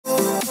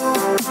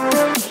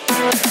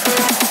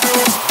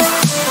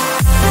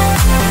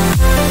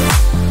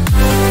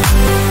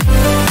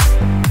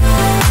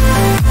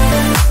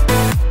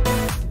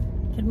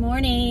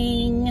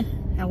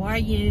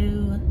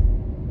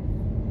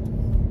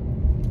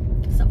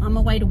on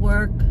my way to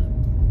work.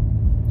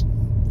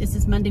 This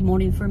is Monday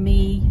morning for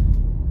me.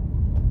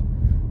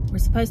 We're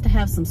supposed to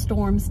have some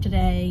storms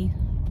today.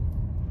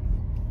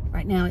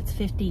 Right now it's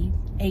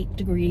 58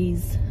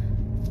 degrees.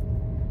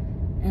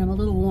 And I'm a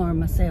little warm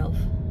myself.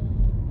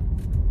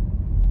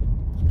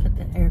 Cut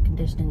the air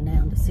conditioning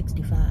down to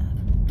 65.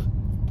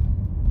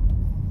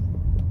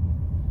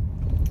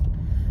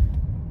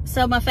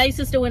 So my face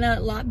is doing a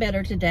lot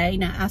better today.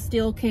 Now I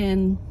still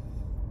can,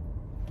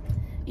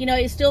 you know,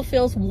 it still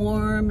feels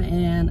warm,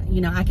 and,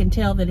 you know, I can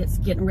tell that it's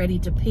getting ready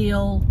to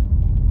peel,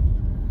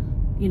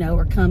 you know,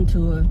 or come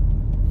to a,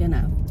 you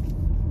know,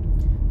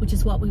 which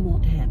is what we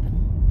want to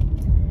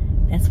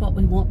happen. That's what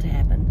we want to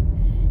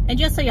happen. And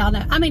just so y'all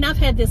know, I mean, I've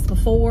had this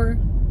before.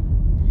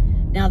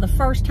 Now, the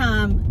first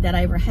time that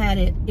I ever had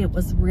it, it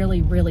was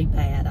really, really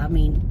bad. I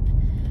mean,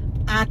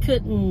 I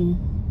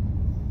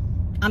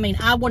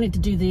wanted to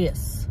do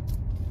this.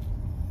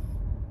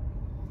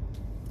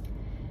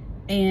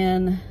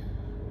 And,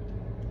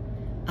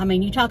 I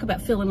mean, you talk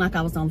about feeling like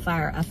I was on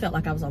fire. I felt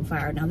like I was on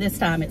fire. Now, this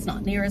time, it's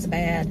not near as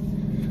bad.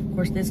 Of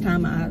course, this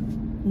time I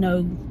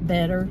know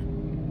better.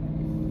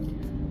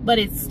 But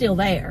it's still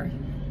there.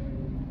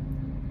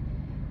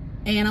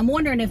 And I'm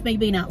wondering if me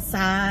being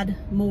outside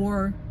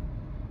more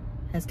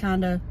has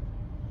kind of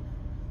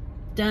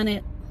done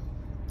it.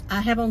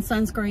 I have on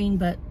sunscreen,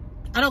 but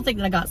I don't think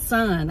that I got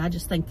sun. I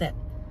just think that,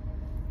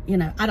 you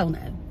know, I don't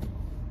know.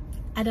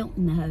 I don't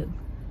know.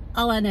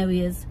 All I know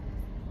is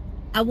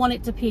I want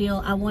it to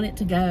peel. I want it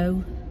to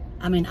go.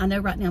 I mean, I know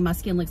right now my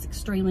skin looks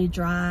extremely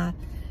dry.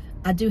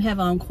 I do have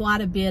on quite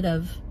a bit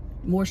of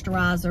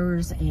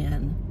moisturizers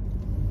and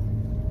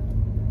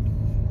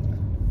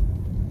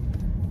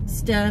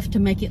stuff to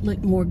make it look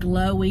more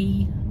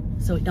glowy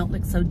so it don't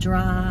look so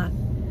dry.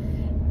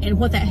 And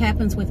what that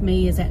happens with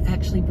me is that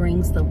actually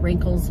brings the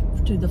wrinkles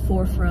to the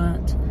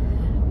forefront,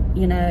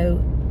 you know,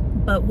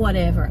 but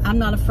whatever. I'm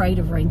not afraid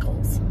of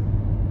wrinkles.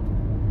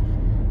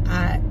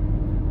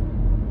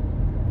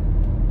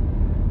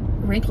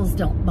 Wrinkles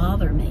don't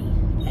bother me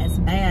as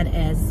bad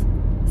as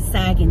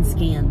sagging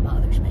skin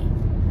bothers me.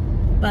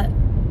 But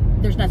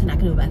there's nothing I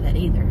can do about that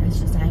either.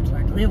 It's just I have to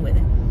learn to live with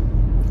it.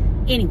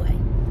 Anyway,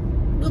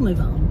 we'll move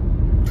on.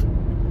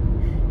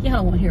 Y'all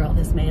don't want to hear all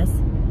this mess.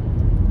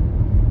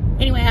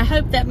 Anyway, I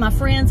hope that my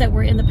friends that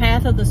were in the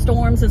path of the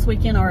storms this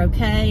weekend are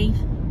okay.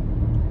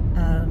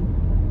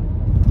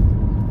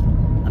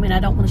 I mean, I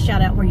don't want to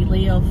shout out where you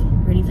live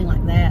or anything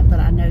like that,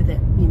 but I know that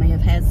you may have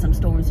had some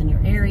storms in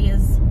your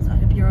areas, so I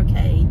hope you're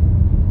okay.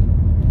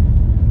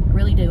 I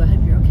really do. I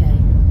hope you're okay.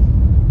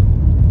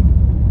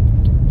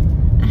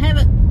 I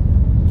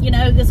haven't, you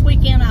know, this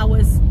weekend I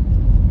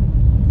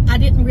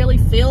didn't really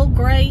feel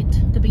great,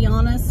 to be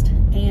honest,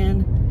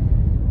 and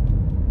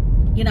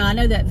you know, I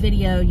know that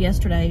video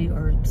yesterday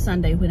or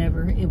Sunday,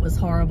 whenever, it was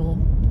horrible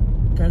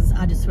because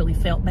I just really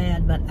felt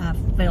bad, but I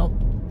felt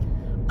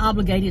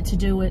obligated to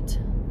do it.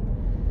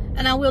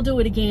 And I will do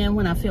it again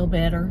when I feel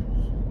better.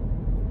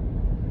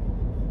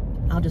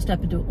 I'll just up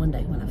and do it one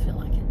day when I feel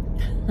like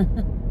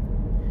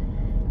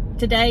it.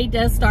 Today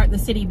does start the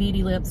City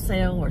Beauty Lip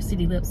sale, or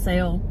City Lip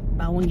sale,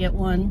 buy one, get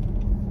one.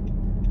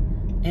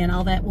 And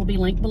all that will be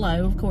linked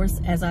below. Of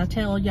course, as I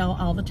tell y'all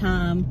all the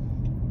time,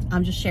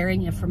 I'm just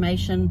sharing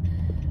information.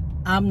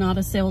 I'm not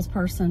a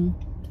salesperson.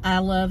 I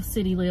love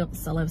City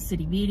Lips. I love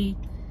City Beauty.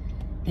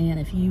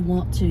 And if you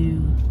want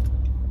to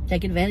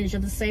take advantage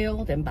of the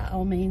sale, then by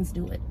all means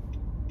do it.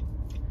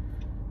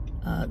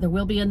 There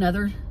will be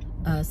another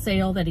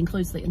sale that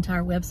includes the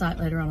entire website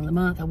later on in the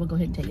month. I will go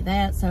ahead and tell you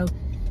that. So,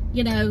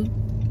 you know,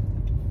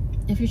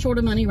 if you're short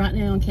of money right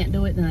now and can't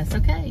do it, then that's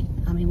okay.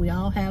 I mean,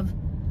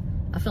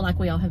 I feel like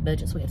we all have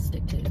budgets we have to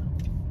stick to.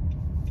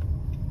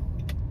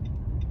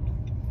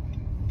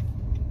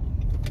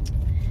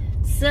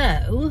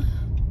 So,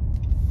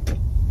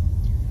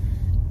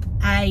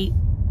 I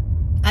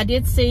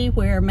did see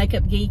where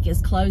Makeup Geek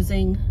is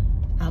closing.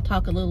 I'll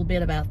talk a little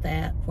bit about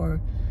that before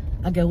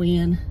I go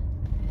in.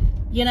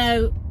 You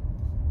know,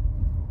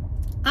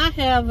 I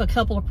have a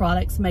couple of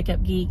products,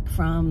 Makeup Geek,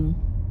 from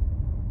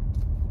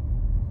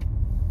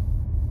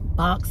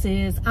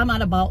boxes. I might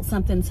have bought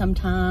something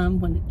sometime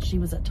when she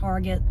was at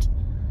Target.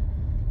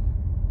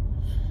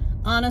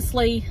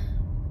 Honestly,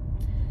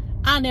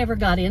 I never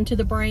got into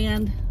the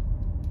brand.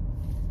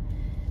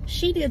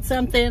 She did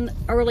something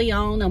early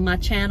on my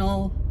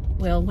channel,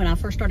 well, when I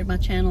first started my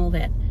channel,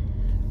 that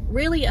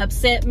really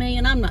upset me,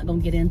 and I'm not going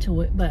to get into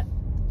it, but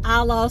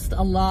I lost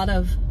a lot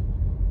of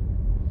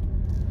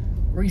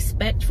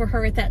respect for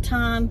her at that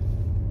time.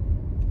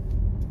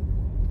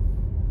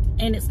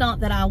 And it's not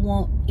that I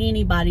want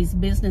anybody's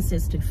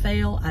businesses to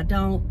fail. I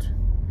don't.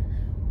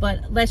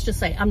 But let's just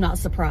say I'm not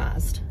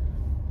surprised.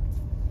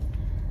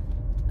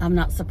 I'm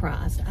not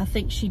surprised. I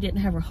think she didn't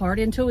have her heart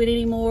into it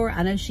anymore.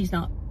 I know she's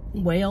not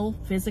well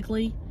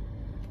physically,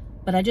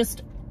 but I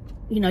just,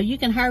 you know, you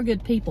can hire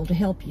good people to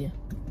help you,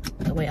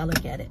 the way I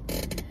look at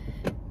it.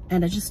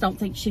 And I just don't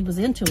think she was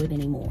into it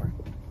anymore.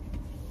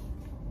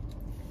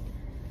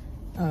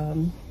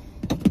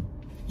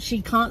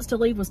 She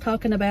constantly was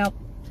talking about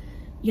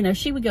you know,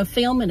 she would go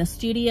film in a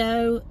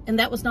studio, and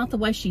that was not the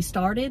way she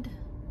started.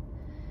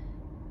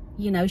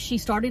 You know, she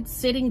started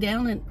sitting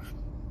down at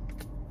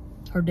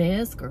her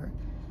desk or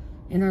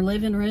in her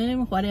living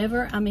room,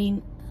 whatever. I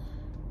mean,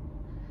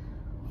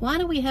 why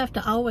do we have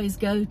to always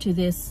go to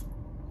this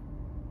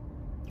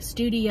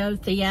studio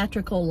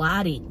theatrical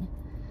lighting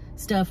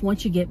stuff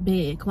once you get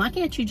big? Why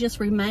can't you just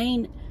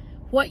remain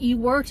what you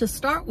were to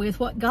start with,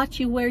 what got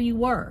you where you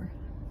were?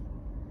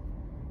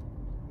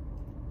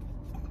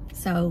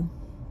 So,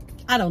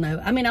 I don't know.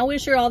 I mean, I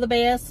wish her all the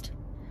best,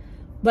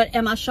 but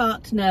am I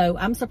shocked? No.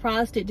 I'm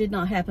surprised it did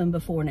not happen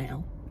before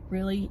now.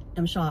 Really,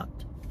 I'm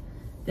shocked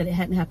that it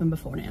hadn't happened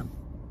before now.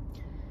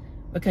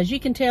 Because you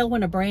can tell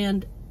when a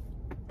brand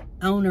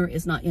owner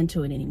is not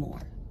into it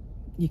anymore.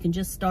 You can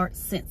just start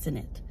sensing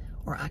it,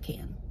 or I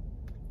can.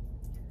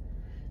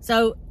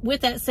 So,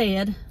 with that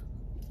said,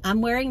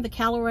 I'm wearing the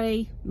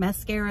CLBDAY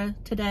mascara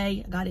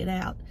today. I got it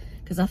out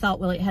because I thought,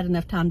 well, it had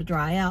enough time to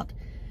dry out.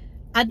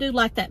 I do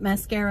like that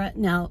mascara.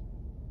 Now,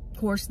 of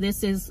course,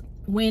 this is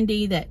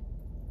Wendy that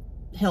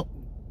helped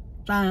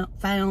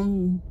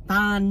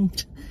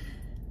find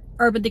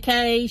Urban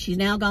Decay. She's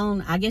now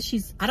gone. I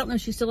guess I don't know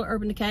if she's still at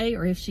Urban Decay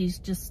or if she's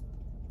just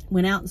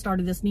went out and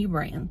started this new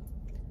brand.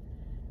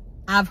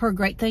 I've heard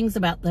great things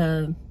about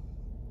the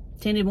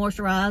tinted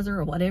moisturizer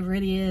or whatever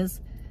it is.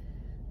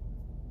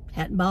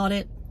 Hadn't bought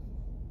it.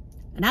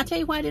 And I'll tell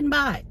you why I didn't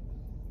buy it.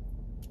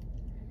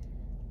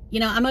 You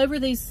know, I'm over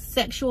these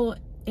sexual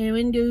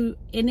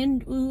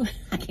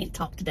I can't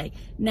talk today,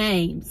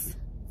 names.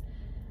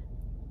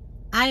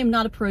 I am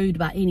not a prude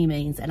by any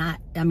means. And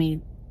I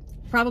mean,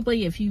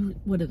 probably if you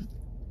would have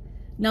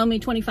known me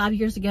 25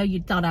 years ago,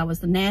 you'd thought I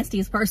was the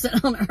nastiest person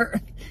on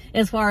earth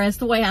as far as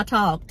the way I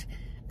talked.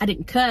 I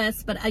didn't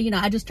cuss, but you know,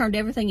 I just turned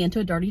everything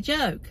into a dirty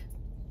joke.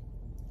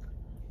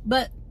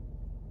 But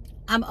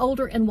I'm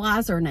older and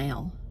wiser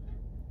now.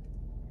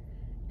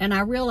 And I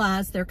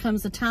realize there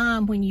comes a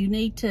time when you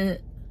need to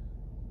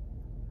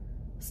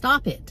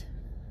stop it.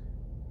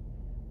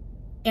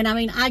 And I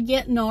mean, I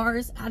get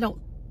NARS.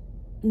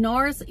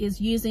 NARS is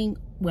using,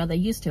 well, they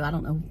used to, I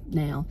don't know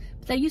now,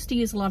 but they used to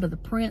use a lot of the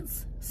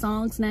Prince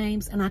songs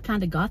names, and I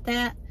kind of got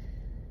that.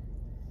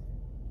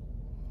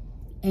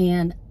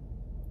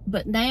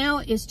 But now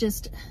it's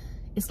just,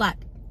 it's like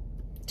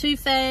Too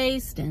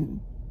Faced,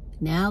 and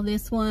now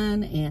this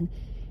one, and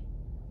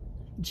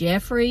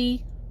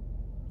Jeffrey.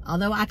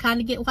 Although I kind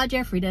of get why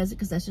Jeffrey does it,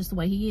 because that's just the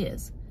way he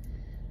is.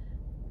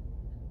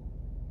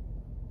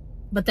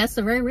 But that's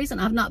the very reason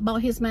I've not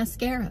bought his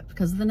mascara,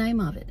 because of the name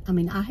of it. I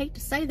mean, I hate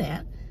to say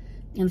that.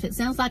 And if it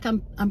sounds like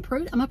I'm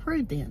prude, I'm a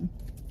prude then.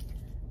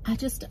 I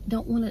just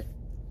don't want to,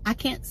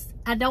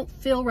 I don't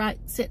feel right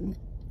sitting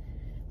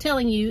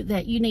telling you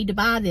that you need to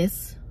buy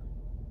this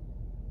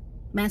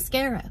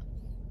mascara.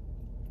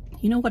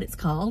 You know what it's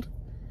called?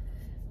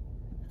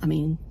 I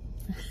mean,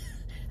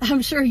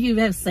 I'm sure you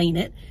have seen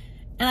it.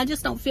 And I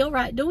just don't feel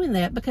right doing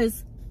that,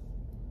 because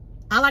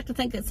I like to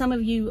think that some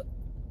of you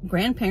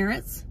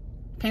grandparents,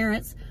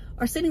 parents,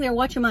 are sitting there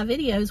watching my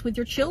videos with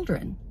your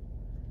children.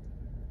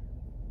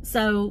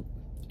 So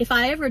if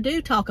I ever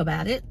do talk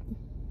about it,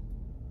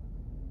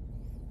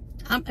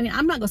 I mean,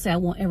 I'm not going to say I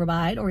won't ever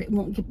buy it, or it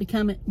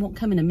won't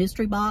come in a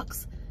mystery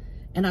box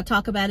and I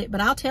talk about it,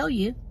 but I'll tell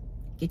you,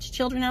 get your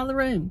children out of the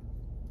room.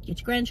 Get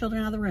your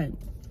grandchildren out of the room.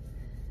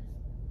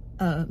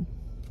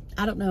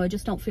 I don't know. I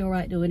just don't feel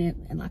right doing it.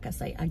 And like I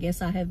say, I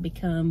guess I've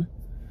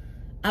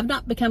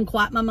not become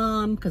quite my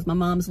mom, because my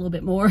mom's a little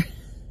bit more,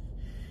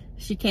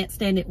 she can't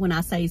stand it when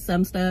I say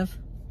some stuff.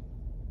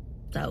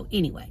 So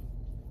anyway,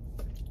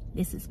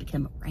 this has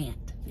become a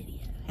rant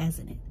video,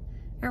 hasn't it?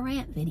 A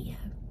rant video.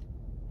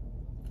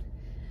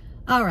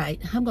 All right,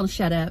 I'm going to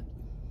shut up.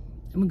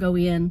 I'm going to go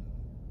in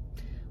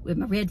with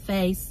my red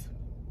face.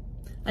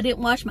 I didn't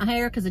wash my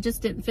hair because I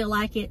just didn't feel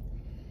like it.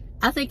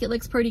 I think it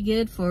looks pretty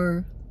good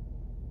for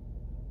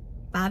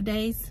 5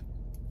 days.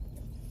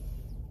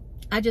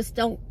 I just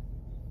don't,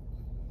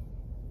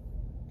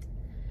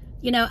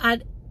 you know,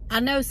 I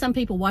know some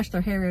people wash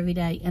their hair every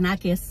day, and I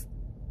guess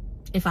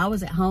if I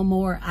was at home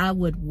more, I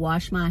would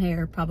wash my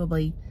hair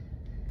probably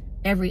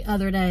every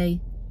other day.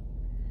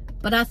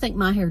 But I think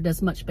my hair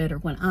does much better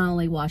when I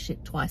only wash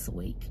it twice a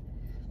week.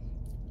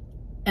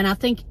 And I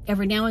think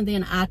every now and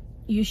then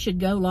you should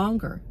go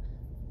longer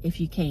if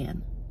you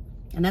can.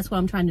 And that's what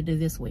I'm trying to do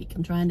this week.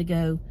 I'm trying to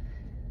go,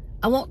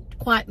 I won't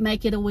quite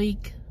make it a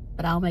week,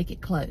 but I'll make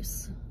it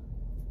close.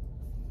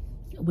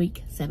 A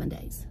week, 7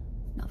 days.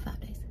 Not 5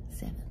 days,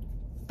 7.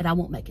 But I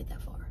won't make it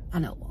that far. I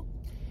know it won't.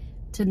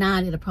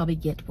 Tonight, it'll probably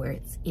get to where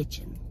it's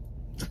itching.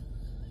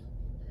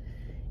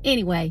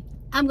 Anyway,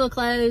 I'm going to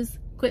close.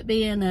 Quit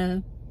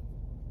being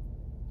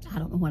I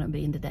don't know what I'm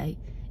being today.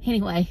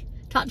 Anyway,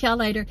 talk to y'all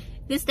later.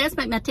 This does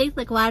make my teeth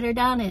look whiter,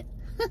 don't it?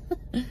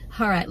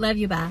 All right, love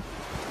you, bye.